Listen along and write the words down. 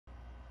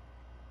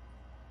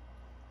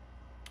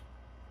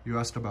You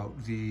asked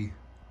about the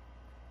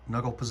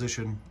knuckle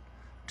position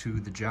to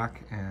the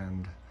jack,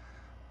 and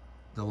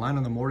the line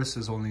on the mortise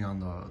is only on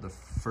the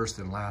first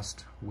and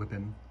last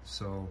wippen.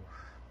 So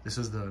this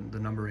is the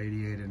number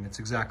 88, and it's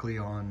exactly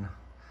on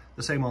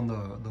the same on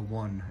the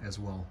one as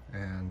well.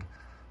 And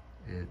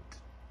it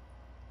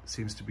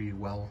seems to be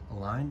well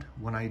aligned.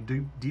 When I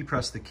do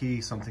depress the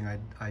key, something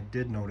I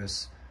did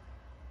notice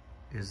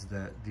is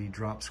that the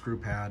drop screw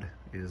pad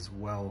is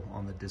well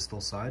on the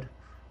distal side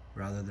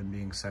rather than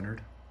being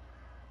centered.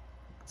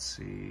 Let's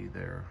see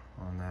there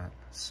on that.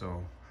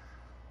 So,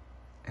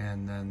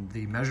 and then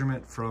the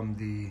measurement from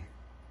the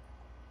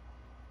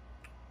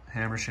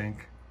hammer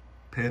shank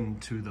pin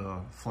to the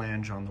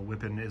flange on the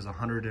wippen is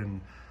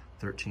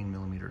 113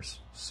 millimeters.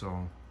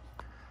 So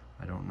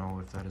I don't know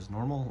if that is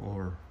normal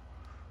or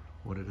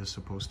what it is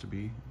supposed to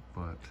be,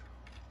 but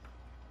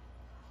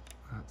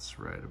that's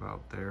right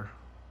about there.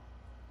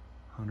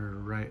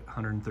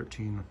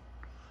 113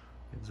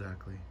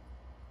 exactly.